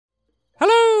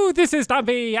this is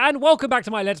Stampy, and welcome back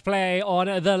to my Let's Play on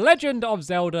The Legend of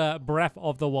Zelda Breath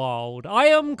of the Wild. I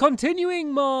am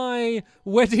continuing my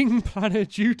wedding planner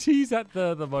duties at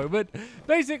the moment.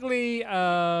 Basically,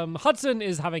 Hudson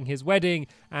is having his wedding,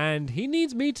 and he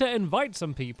needs me to invite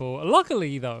some people.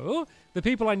 Luckily, though, the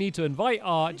people I need to invite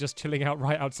are just chilling out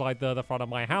right outside the front of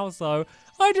my house, so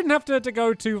I didn't have to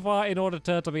go too far in order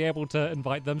to be able to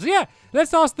invite them. So yeah,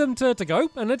 let's ask them to go,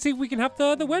 and let's see if we can have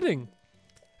the wedding.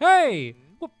 Hey!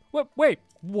 Wait,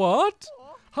 what?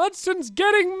 Hudson's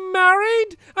getting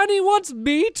married and he wants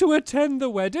me to attend the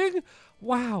wedding?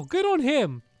 Wow, good on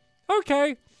him.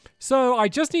 Okay, so I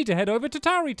just need to head over to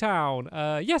Tarrytown.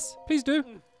 Yes, please do.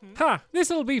 Ha,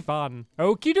 this'll be fun.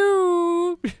 Okie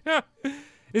doo.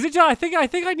 Is it? I think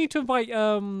I need to invite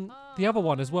the other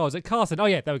one as well. Is it Carson? Oh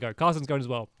yeah, there we go. Carson's going as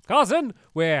well. Carson,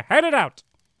 we're headed out.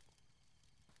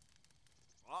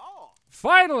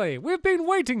 Finally, we've been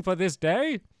waiting for this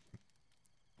day.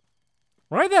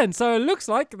 Right then, so it looks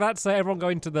like that's everyone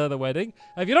going to the wedding.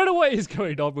 If you don't know what is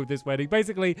going on with this wedding,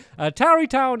 basically,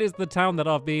 Tarrytown is the town that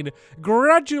I've been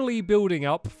gradually building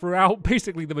up throughout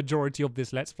basically the majority of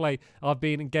this Let's Play. I've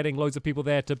been getting loads of people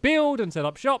there to build and set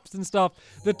up shops and stuff.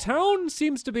 The town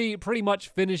seems to be pretty much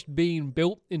finished being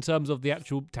built in terms of the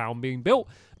actual town being built.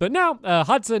 But now,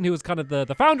 Hudson, who was kind of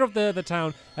the founder of the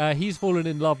town, he's fallen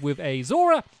in love with a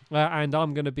Zora, and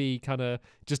I'm going to be kind of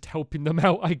just helping them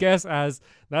out, I guess, as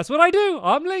that's what I do.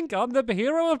 I'm Link, I'm the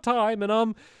hero of time, and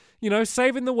I'm, you know,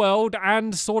 saving the world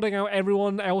and sorting out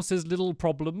everyone else's little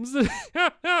problems.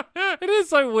 It is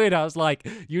so weird how it's like,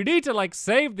 you need to, like,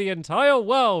 save the entire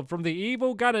world from the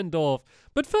evil Ganondorf.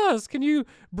 But first, can you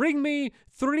bring me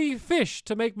 3 fish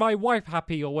to make my wife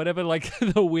happy or whatever, like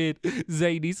the weird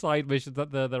zany side missions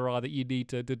that there are that you need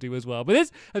to do as well. But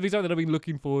this has been something that I've been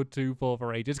looking forward to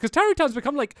for ages, because Tarrytown's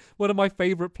become like one of my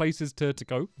favorite places to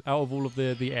go out of all of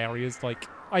the areas. Like,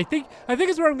 I think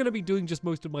it's where I'm going to be doing just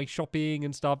most of my shopping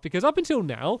and stuff, because up until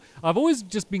now, I've always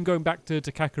just been going back to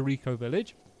Kakariko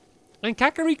Village. And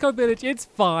Kakariko Village, it's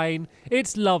fine,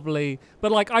 it's lovely,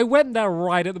 but like I went there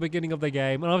right at the beginning of the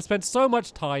game and I've spent so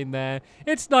much time there.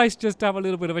 It's nice just to have a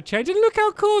little bit of a change. And look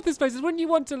how cool this place is. When you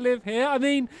want to live here, I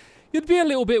mean, you'd be a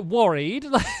little bit worried.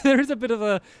 Like, there is a bit of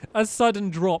a sudden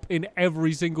drop in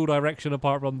every single direction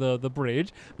apart from the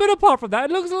bridge. But apart from that,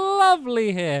 it looks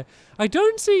lovely here. I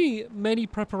don't see many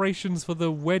preparations for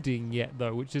the wedding yet,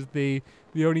 though, which is the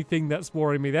only thing that's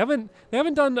worrying me. They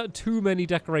haven't done too many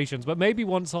decorations, but maybe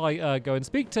once I go and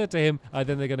speak to him,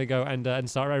 then they're going to go and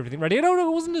start everything ready. No,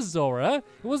 it wasn't a Zora.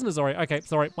 It wasn't a Zora. Okay,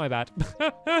 sorry, my bad.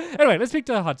 Anyway, let's speak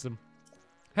to Hudson.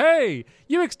 Hey,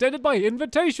 you extended my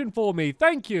invitation for me,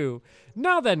 thank you.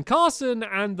 Now then, Carson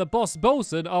and the boss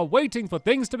Bolson are waiting for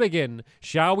things to begin.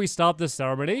 Shall we start the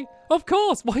ceremony? Of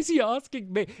course, why is he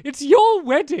asking me? It's your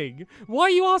wedding. Why are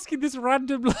you asking this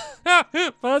random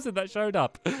person that showed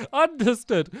up?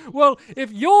 Understood. Well,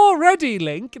 if you're ready,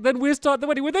 Link, then we'll start the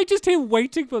wedding. Were they just here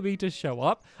waiting for me to show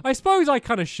up? I suppose I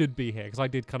kind of should be here, because I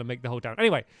did kind of make the whole town.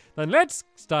 Anyway, then let's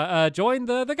start, join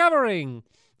the gathering.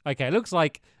 Okay, looks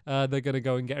like they're going to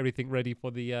go and get everything ready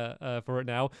for it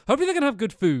now. Hopefully they're going to have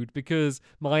good food, because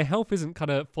my health isn't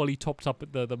kind of fully topped up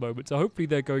at the moment. So hopefully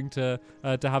they're going to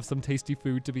have some tasty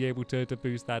food to be able to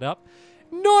boost that up.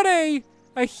 Not a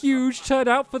huge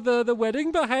turnout for the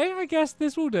wedding, but hey, I guess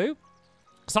this will do.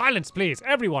 Silence, please,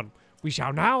 everyone. We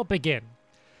shall now begin.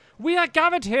 We are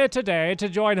gathered here today to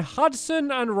join Hudson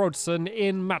and Rodson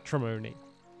in matrimony.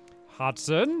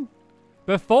 Hudson,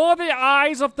 before the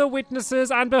eyes of the witnesses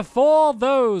and before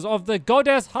those of the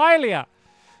goddess Hylia,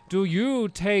 do you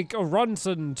take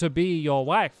Ronson to be your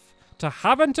wife, to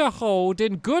have and to hold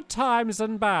in good times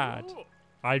and bad?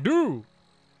 I do.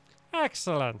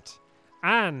 Excellent.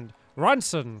 And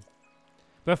Ronson,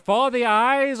 before the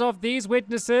eyes of these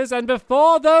witnesses and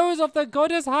before those of the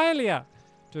goddess Hylia,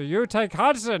 do you take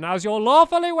Hudson as your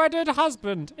lawfully wedded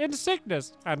husband in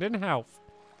sickness and in health?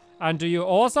 And do you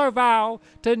also vow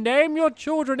to name your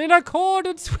children in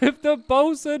accordance with the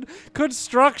Bolson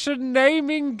construction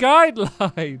naming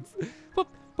guidelines? But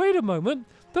wait a moment,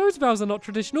 those vows are not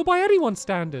traditional by anyone's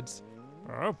standards.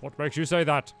 What makes you say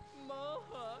that?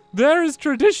 They're as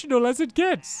traditional as it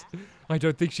gets. I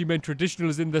don't think she meant traditional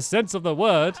as in the sense of the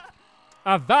word.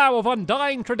 A vow of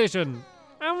undying tradition.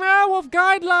 A vow of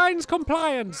guidelines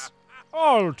compliance.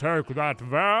 I'll take that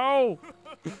vow.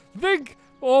 Think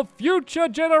of future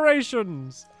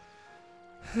generations.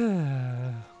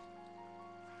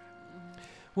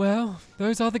 Well,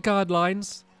 those are the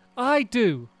guidelines. I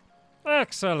do.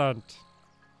 Excellent.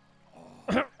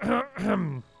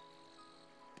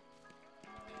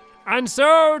 And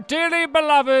so, dearly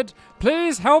beloved,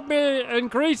 please help me in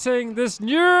greeting this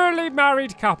newly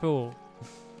married couple.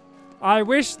 I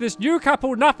wish this new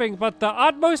couple nothing but the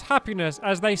utmost happiness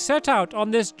as they set out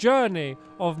on this journey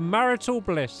of marital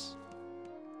bliss.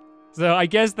 So I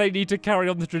guess they need to carry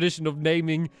on the tradition of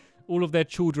naming all of their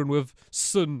children with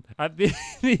Sun at the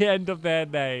end of their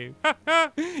name.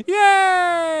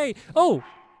 Yay! Oh,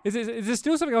 is there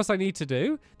still something else I need to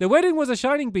do? The wedding was a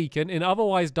shining beacon in an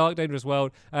otherwise dark, dangerous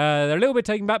world. They're a little bit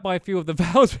taken back by a few of the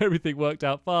vows, but everything worked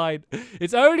out fine.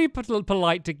 It's only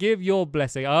polite to give your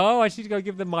blessing. Oh, I should go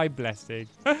give them my blessing.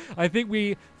 I think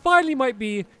we finally might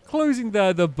be closing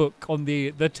the book on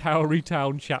the Towery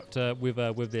Town chapter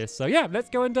with this. So yeah, let's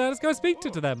go speak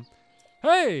to them.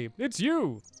 Hey, it's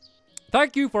you.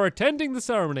 Thank you for attending the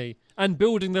ceremony and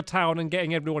building the town and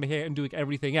getting everyone here and doing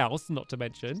everything else, not to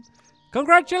mention.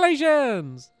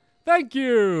 Congratulations! Thank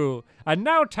you! And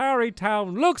now Towery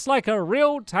Town looks like a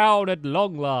real town at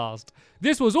long last.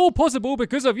 This was all possible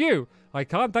because of you. I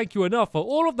can't thank you enough for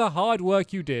all of the hard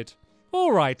work you did.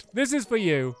 All right, this is for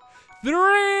you.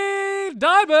 3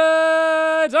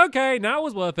 diamonds! Okay, now it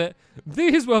was worth it.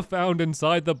 These were found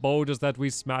inside the boulders that we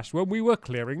smashed when we were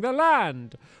clearing the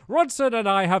land. Rodson and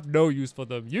I have no use for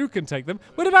them. You can take them.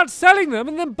 What about selling them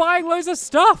and then buying loads of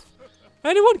stuff?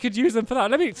 Anyone could use them for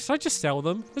that. Should I just sell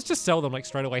them? Let's just sell them like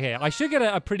straight away here. I should get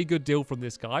a pretty good deal from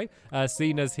this guy,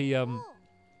 seeing as he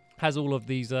has all of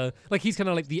these, like he's kind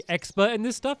of like the expert in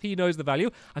this stuff. He knows the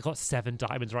value. I got 7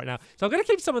 diamonds right now. So I'm going to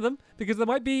keep some of them because there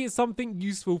might be something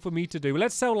useful for me to do.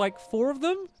 Let's sell like 4 of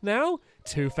them now.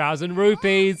 2,000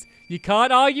 rupees. You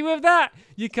can't argue with that.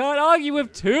 You can't argue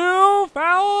with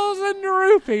 2,000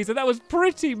 rupees. And that was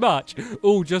pretty much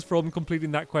all just from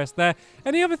completing that quest there.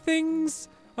 Any other things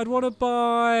I'd want to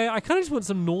buy? I kind of just want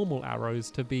some normal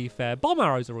arrows, to be fair. Bomb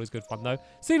arrows are always good fun, though.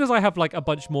 Seeing as I have, like, a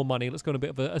bunch more money, let's go on a bit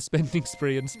of a spending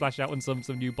spree and splash out on some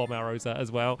new bomb arrows as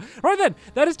well. Right then,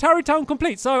 that is Towery Town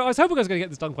complete. So I was hoping I was going to get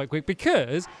this done quite quick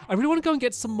because I really want to go and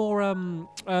get some more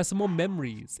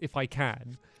memories, if I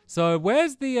can. So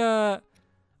where's the...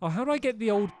 Oh, how do I get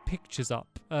the old pictures up?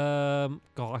 God,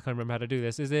 I can't remember how to do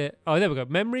this. Is it... Oh, there we go.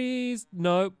 Memories?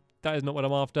 No. That is not what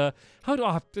I'm after. How do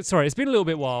I... Sorry, it's been a little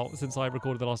bit while since I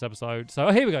recorded the last episode. So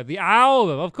here we go. The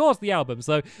album. Of course, the album.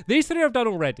 So these 3 I've done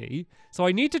already. So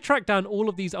I need to track down all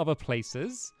of these other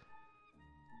places.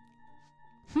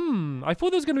 I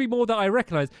thought there was going to be more that I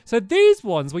recognize. So these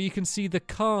ones where you can see the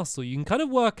castle, you can kind of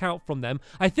work out from them.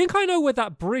 I think I know where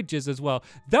that bridge is as well.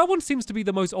 That one seems to be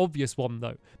the most obvious one,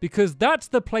 though, because that's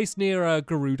the place near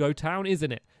Gerudo Town,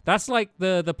 isn't it? That's like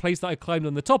the place that I climbed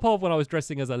on the top of when I was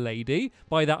dressing as a lady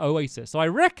by that oasis. So I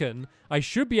reckon I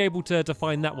should be able to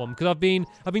find that one because I've been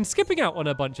skipping out on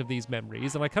a bunch of these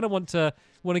memories, and I kind of want to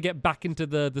get back into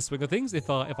the swing of things if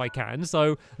I can.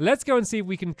 So let's go and see if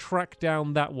we can track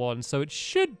down that one. So it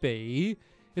should be...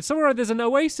 It's somewhere... There's an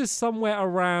oasis somewhere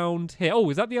around here. Oh,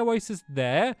 is that the oasis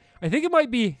there? I think it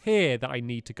might be here that I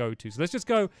need to go to. So let's just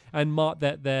go and mark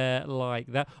that there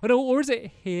like that. Oh, no, or is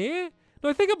it here?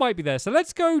 No, I think it might be there. So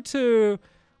let's go to...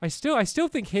 I still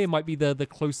think here might be the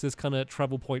closest kind of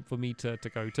travel point for me to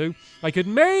go to. I could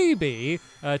maybe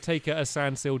take a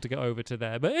sand seal to get over to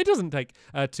there, but it doesn't take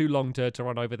too long to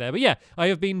run over there. But yeah, I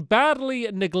have been badly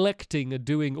neglecting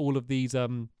doing all of these...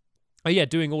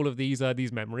 doing all of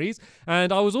these memories,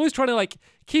 and I was always trying to like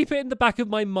keep it in the back of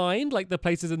my mind, like the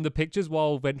places in the pictures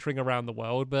while venturing around the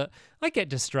world, but I get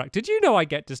distracted. You know I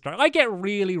get distracted. I get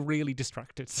really, really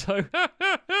distracted, so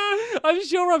I'm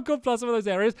sure I've gone past some of those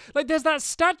areas. Like there's that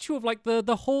statue of like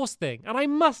the horse thing, and I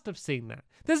must have seen that.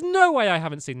 There's no way I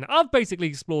haven't seen that. I've basically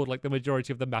explored like the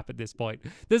majority of the map at this point.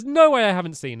 There's no way I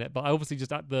haven't seen it, but I obviously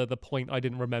just at the point I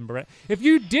didn't remember it. If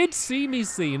you did see me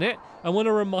seeing it and want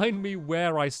to remind me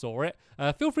where I saw it,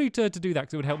 feel free to do that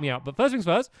because it would help me out. But first things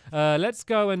first, let's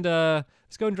go and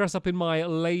dress up in my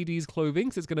lady's clothing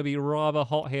because it's going to be rather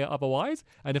hot here otherwise.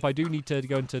 And if I do need to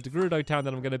go into Gerudo Town,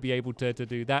 then I'm going to be able to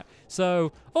do that.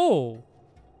 So,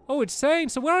 Oh, it's saying...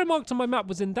 So where I marked on my map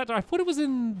was in that... I thought it was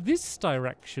in this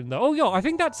direction, though. Oh, yeah, I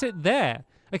think that's it there.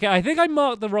 Okay, I think I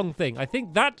marked the wrong thing. I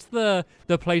think that's the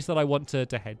place that I want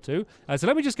to head to. So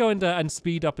let me just go and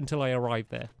speed up until I arrive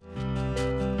there.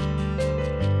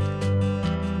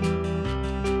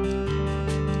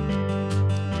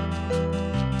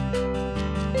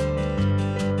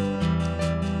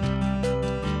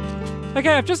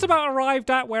 Okay, I've just about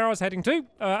arrived at where I was heading to.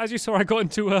 As you saw, I got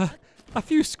into a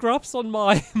few scruffs on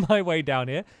my way down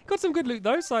here. Got some good loot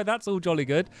though, so that's all jolly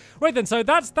good. Right then, so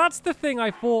that's the thing I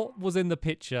thought was in the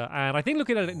picture, and I think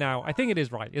looking at it now, I think it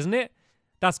is right, isn't it?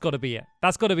 That's got to be it.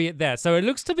 That's got to be it there. So it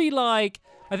looks to be like,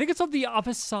 I think it's on the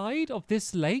other side of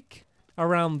this lake,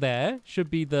 around there should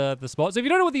be the spot. So if you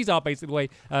don't know what these are, basically,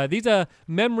 these are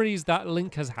memories that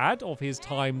Link has had of his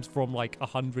times from like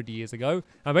 100 years ago.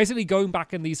 And basically going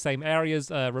back in these same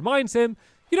areas reminds him.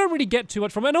 You don't really get too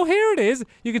much from it. And oh, here it is.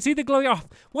 You can see the glowing... Oh,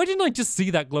 why didn't I just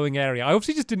see that glowing area? I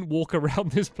obviously just didn't walk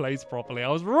around this place properly. I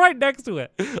was right next to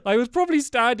it. I was probably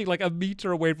standing like a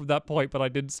meter away from that point, but I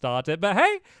didn't start it. But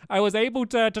hey, I was able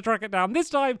to track it down this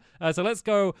time. So let's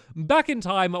go back in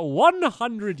time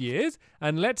 100 years.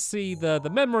 And let's see the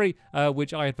memory,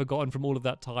 which I had forgotten from all of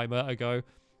that time ago.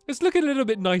 It's looking a little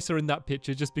bit nicer in that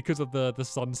picture just because of the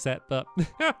sunset, but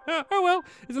oh well,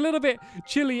 it's a little bit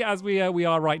chilly as we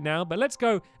are right now. But let's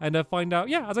go and find out,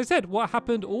 yeah, as I said, what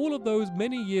happened all of those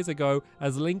many years ago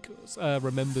as Link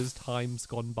remembers times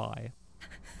gone by.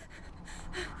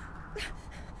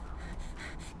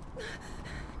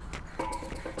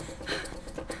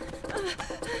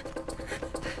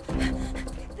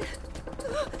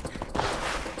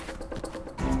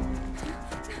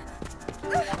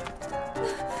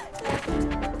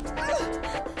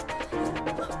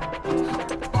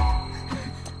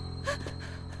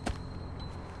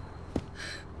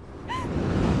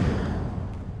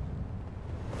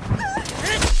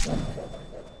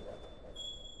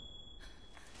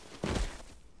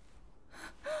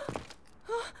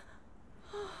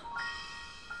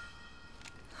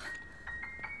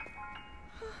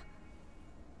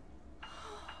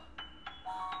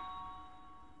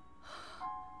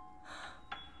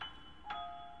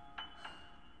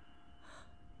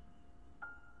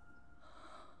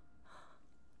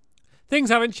 Things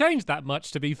haven't changed that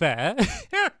much, to be fair.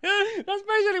 That's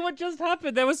basically what just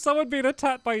happened. There was someone being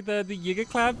attacked by the Yiga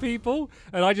Clan people,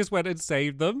 and I just went and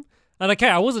saved them. And okay,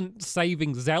 I wasn't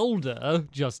saving Zelda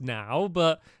just now,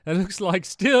 but it looks like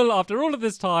still, after all of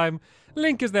this time,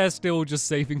 Link is there still just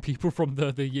saving people from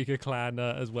the Yiga Clan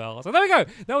as well. So there we go.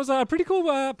 That was a pretty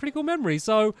cool memory.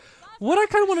 So what I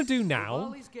kind of want to do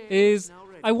now is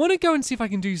I want to go and see if I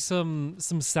can do some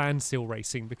sand seal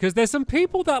racing, because there's some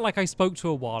people that like I spoke to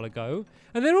a while ago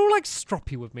and they're all like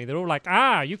stroppy with me. They're all like,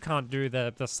 you can't do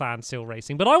the sand seal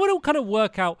racing. But I want to kind of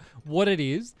work out what it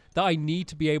is that I need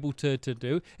to be able to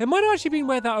do. It might have actually been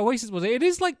where that oasis was. It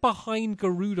is like behind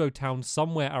Gerudo Town,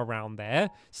 somewhere around there.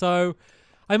 So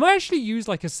I might actually use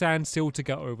like a sand seal to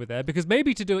go over there, because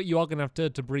maybe to do it you are going to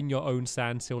have to bring your own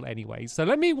sand seal anyway. So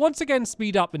let me once again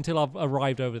speed up until I've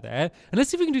arrived over there, and let's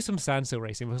see if we can do some sand seal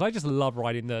racing, because I just love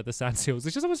riding the sand seals.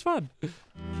 It's just so much fun.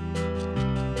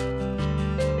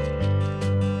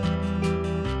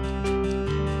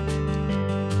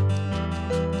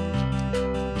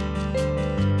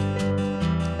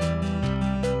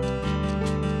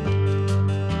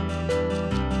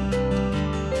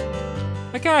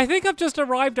 Okay, I think I've just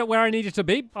arrived at where I needed to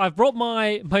be. I've brought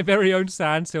my very own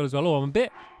sand seal as well. Oh, I'm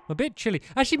a bit chilly.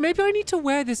 Actually, maybe I need to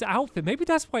wear this outfit. Maybe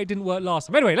that's why it didn't work last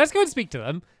time. Anyway, let's go and speak to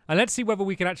them, and let's see whether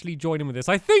we can actually join in with this.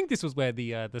 I think this was where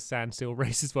the sand seal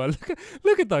races were.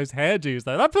 Look at those hairdos,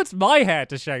 though. That puts my hair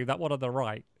to shame, that one on the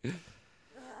right.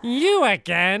 You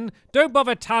again? Don't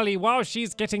bother Tally while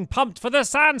she's getting pumped for the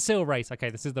sand seal race.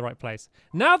 Okay, this is the right place.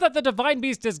 Now that the Divine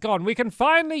Beast is gone, we can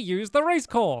finally use the race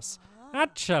course.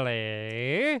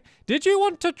 Actually, did you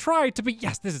want to try to be...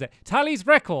 Yes, this is it. Tally's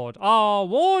record. I'll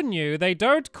warn you, they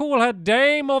don't call her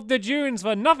Dame of the Dunes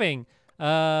for nothing. Who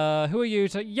are you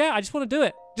to... Yeah, I just want to do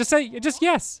it. Just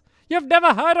yes. You've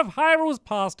never heard of Hyrule's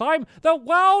pastime, the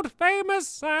world-famous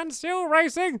sand seal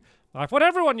racing? I thought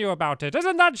everyone knew about it.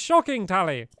 Isn't that shocking,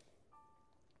 Tally?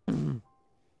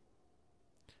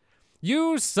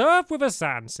 You surf with a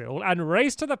sand seal and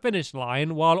race to the finish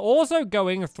line while also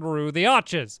going through the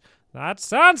arches. That's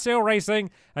sand seal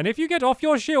racing, and if you get off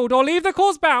your shield or leave the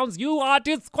course bounds, you are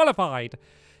disqualified.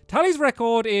 Tally's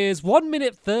record is 1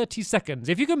 minute 30 seconds.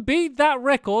 If you can beat that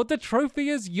record, the trophy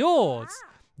is yours.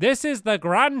 This is the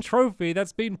grand trophy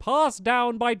that's been passed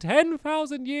down by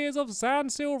 10,000 years of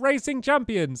sand seal racing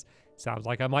champions. Sounds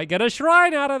like I might get a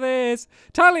shrine out of this.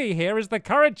 Tally here is the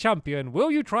current champion.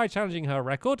 Will you try challenging her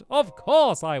record? Of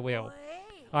course I will.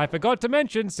 I forgot to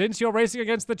mention, since you're racing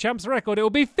against the champ's record, it will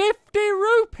be 50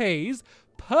 rupees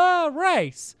per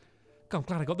race. God, I'm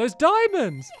glad I got those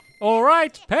diamonds. All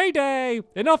right, payday.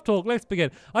 Enough talk, let's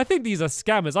begin. I think these are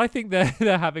scammers. I think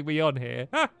they're having me on here.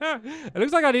 It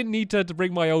looks like I didn't need to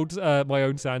bring my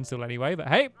own sand seal anyway, but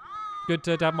hey, good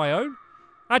to have my own.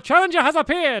 A challenger has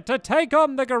appeared to take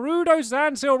on the Gerudo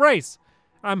sand seal race.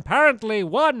 Apparently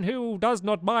one who does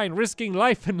not mind risking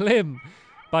life and limb.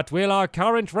 But will our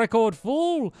current record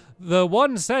fool the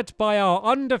one set by our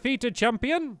undefeated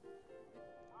champion?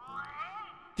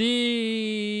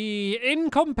 The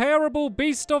incomparable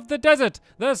beast of the desert,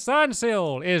 the sand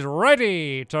seal, is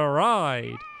ready to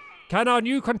ride. Can our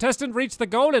new contestant reach the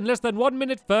goal in less than 1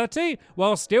 minute 30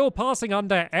 while still passing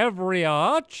under every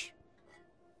arch?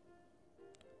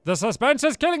 The suspense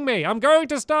is killing me. I'm going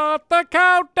to start the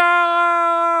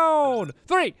countdown.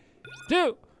 3,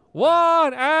 2,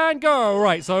 1, and go.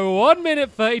 Right, so 1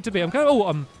 minute 30 to be.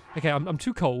 I'm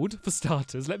too cold for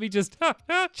starters. Let me just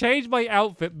change my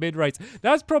outfit mid-race.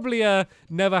 That's probably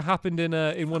never happened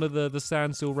in one of the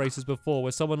standstill races before,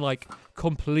 where someone like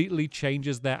completely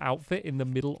changes their outfit in the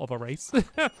middle of a race.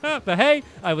 But hey,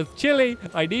 I was chilly.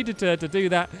 I needed to do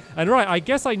that. And right, I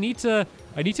guess I need to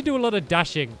do a lot of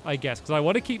dashing, I guess, because I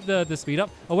want to keep the speed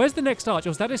up. Oh, where's the next arch? Oh,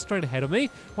 is that straight ahead of me?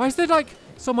 Why is there like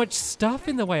so much stuff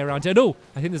in the way around here? Oh,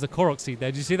 I think there's a Korok seed there.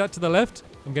 Did you see that to the left?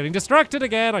 I'm getting distracted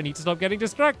again. I need to stop getting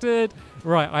distracted.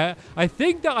 Right, I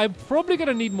think that I'm probably going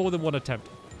to need more than one attempt.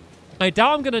 I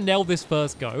doubt I'm going to nail this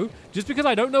first go, just because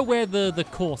I don't know where the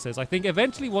course is. I think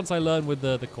eventually once I learn with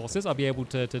the courses, I'll be able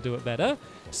to do it better.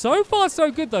 So far,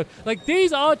 so good, though. Like,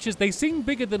 these arches, they seem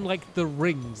bigger than, like, the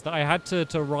rings that I had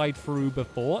to ride through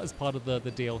before as part of the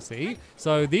DLC.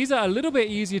 So these are a little bit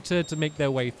easier to make their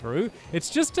way through. It's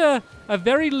just a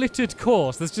very littered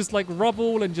course. There's just, like,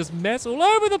 rubble and just mess all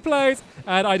over the place,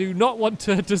 and I do not want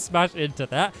to smash into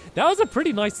that. That was a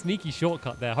pretty nice sneaky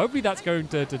shortcut there. Hopefully that's going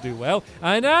to do well.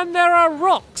 And then there are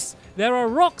rocks. There are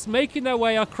rocks making their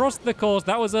way across the course.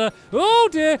 That was oh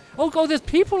dear. Oh god, there's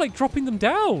people like dropping them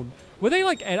down. Were they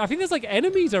like, I think there's like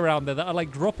enemies around there that are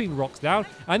like dropping rocks down,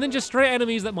 and then just straight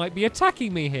enemies that might be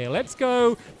attacking me here. Let's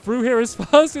go through here as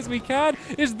fast as we can.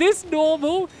 Is this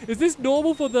normal? Is this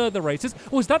normal for the races?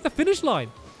 Oh, is that the finish line?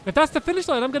 If that's the finish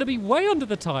line, I'm going to be way under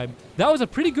the time. That was a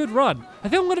pretty good run. I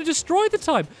think I'm going to destroy the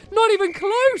time. Not even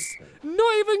close.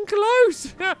 Not even close.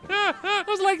 That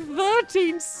was like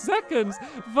 13 seconds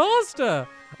faster.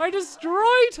 I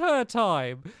destroyed her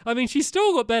time. I mean, she's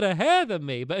still got better hair than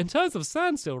me, but in terms of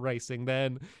standstill racing,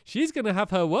 then she's going to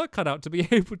have her work cut out to be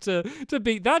able to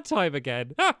beat that time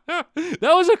again. That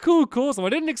was a cool course. I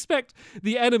didn't expect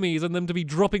the enemies and them to be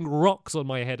dropping rocks on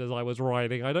my head as I was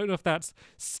riding. I don't know if that's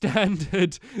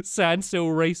standard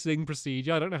standstill racing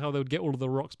procedure. I don't know how they would get all of the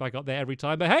rocks back up there every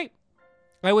time, but hey,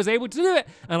 I was able to do it,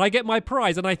 and I get my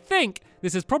prize, and I think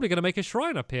this is probably going to make a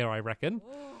shrine up here, I reckon.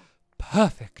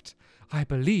 Perfect. I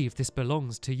believe this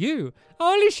belongs to you.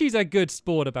 Oh, at least she's a good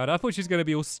sport about it. I thought she was going to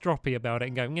be all stroppy about it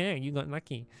and going, yeah, you got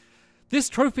lucky. This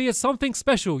trophy is something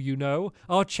special, you know.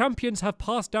 Our champions have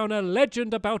passed down a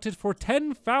legend about it for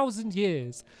 10,000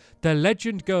 years. The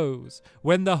legend goes,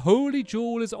 when the holy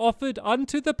jewel is offered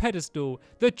unto the pedestal,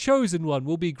 the chosen one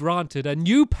will be granted a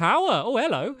new power. Oh,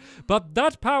 hello. But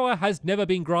that power has never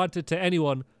been granted to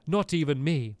anyone, not even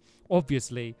me,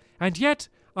 obviously. And yet,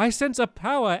 I sense a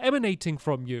power emanating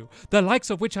from you, the likes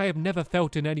of which I have never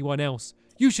felt in anyone else.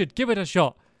 You should give it a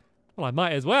shot. Well, I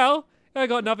might as well. I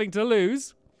got nothing to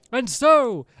lose. And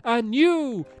so, a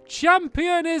new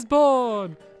champion is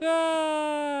born!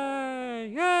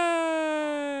 Yay!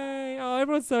 Yay! Oh,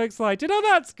 everyone's so excited. Oh,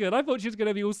 that's good. I thought she was going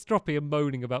to be all stroppy and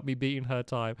moaning about me beating her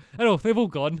time. And oh, they've all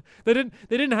gone. They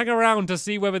didn't hang around to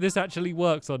see whether this actually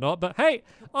works or not. But hey,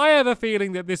 I have a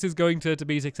feeling that this is going to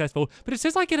be successful. But it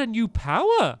says I get a new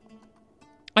power.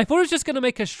 I thought it was just going to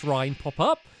make a shrine pop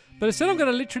up. But instead I'm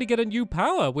going to literally get a new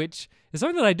power, which is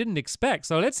something that I didn't expect.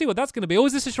 So let's see what that's going to be. Oh,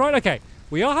 is this a shrine? Okay,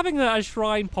 we are having a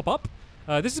shrine pop up.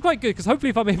 This is quite good, because hopefully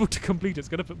if I'm able to complete it, it's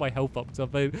going to put my health up. So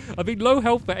I've been low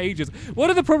health for ages. One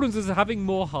of the problems is having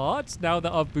more hearts now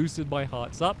that I've boosted my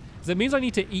hearts up. So it means I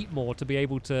need to eat more to be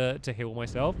able to heal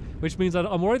myself, which means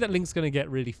I'm worried that Link's going to get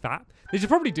really fat. They should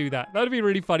probably do that. That would be a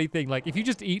really funny thing. Like, if you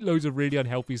just eat loads of really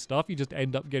unhealthy stuff, you just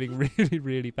end up getting really,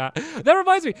 really fat. That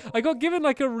reminds me, I got given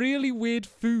like a really weird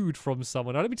food from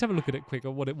someone. Now, let me have a look at it quick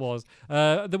on what it was.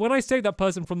 When I saved that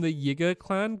person from the Yiga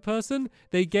clan person,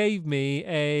 they gave me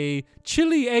a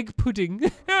chili egg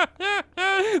pudding.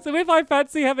 So if I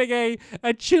fancy having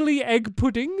a chili egg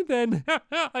pudding, then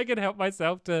I can help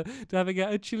myself to having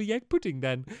a chili egg pudding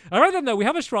then. All right then, though, we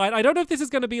have a shrine. I don't know if this is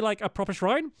going to be like a proper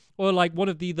shrine or like one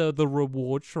of the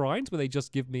reward shrines where they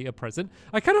just give me a present.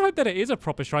 I kind of hope that it is a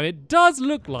proper shrine. It does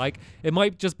look like it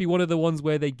might just be one of the ones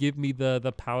where they give me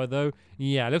the power though.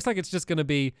 Yeah, it looks like it's just going to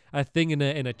be a thing in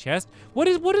a chest. What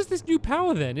is this new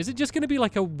power then? Is it just going to be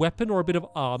like a weapon or a bit of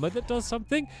armor that does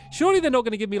something? Surely they're not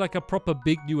going to give me like a proper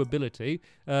big new ability.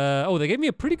 Oh, they gave me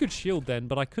a pretty good shield then,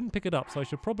 but I couldn't pick it up, so I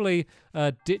should probably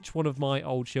ditch one of my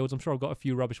old shields. I'm sure I've got a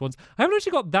few rubbish ones. I haven't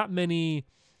actually got that many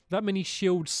that many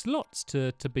shield slots,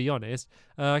 to be honest.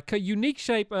 Unique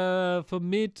shape for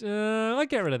mid. I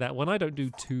get rid of that one. I don't do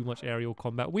too much aerial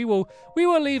combat. We will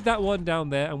leave that one down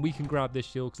there, and we can grab this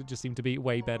shield because it just seemed to be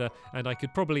way better. And I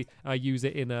could probably use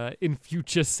it in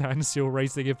future sandseal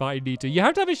racing if I need to. You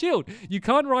have to have a shield. You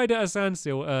can't ride at a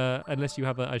sandseal unless you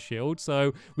have a shield.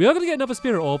 So we are going to get another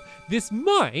spirit orb. This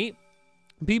might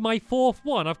be my 4th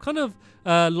one. I've kind of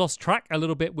lost track a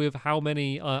little bit with how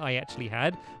many I actually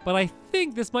had, but I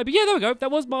think this might be, yeah, there we go. That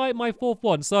was my 4th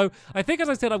one. So I think, as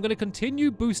I said, I'm going to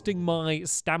continue boosting my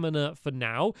stamina for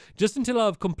now, just until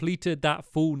I've completed that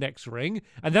full next ring,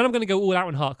 and then I'm going to go all out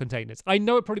on heart containers. I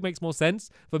know it probably makes more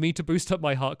sense for me to boost up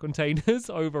my heart containers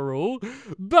overall,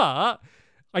 but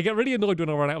I get really annoyed when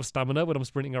I run out of stamina when I'm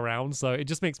sprinting around, so it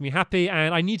just makes me happy,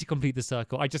 and I need to complete the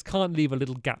circle. I just can't leave a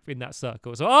little gap in that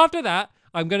circle. So after that,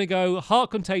 I'm going to go heart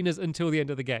containers until the end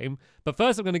of the game, but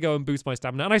first I'm going to go and boost my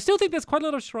stamina, and I still think there's quite a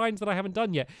lot of shrines that I haven't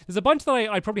done yet. There's a bunch that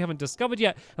I probably haven't discovered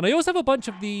yet, and I also have a bunch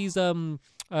of these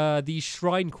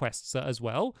shrine quests as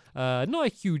well. Not a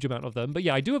huge amount of them, but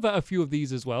yeah, I do have a few of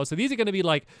these as well. So these are going to be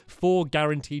like 4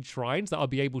 guaranteed shrines that I'll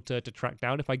be able to track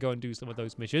down if I go and do some of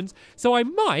those missions. So I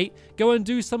might go and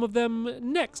do some of them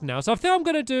next now. So I think I'm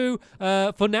going to do,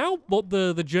 for now, what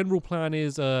the general plan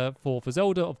is for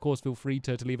Zelda. Of course, feel free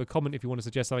to leave a comment if you want to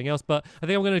suggest something else, but I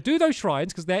think I'm going to do those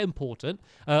shrines because they're important.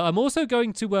 I'm also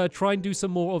going to try and do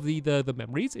some more of the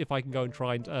memories, if I can go and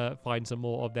try and find some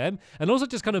more of them, and also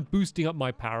just kind of boosting up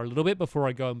my power a little bit before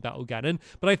I go and battle Ganon.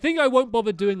 But I think I won't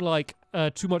bother doing like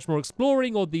too much more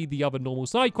exploring or the other normal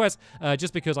side quests,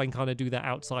 just because I can kind of do that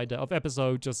outside of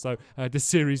episode, just so this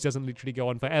series doesn't literally go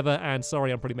on forever. And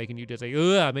sorry, I'm probably making you dizzy.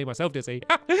 Ugh, I made myself dizzy.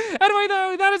 Anyway,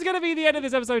 though, that is going to be the end of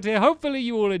this episode here. Hopefully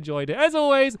you all enjoyed it. As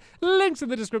always, links in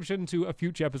the description to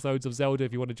future episodes of Zelda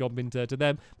if you want to jump into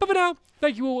them. But for now,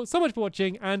 thank you all so much for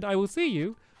watching, and I will see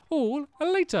you all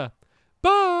later.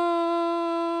 Bye!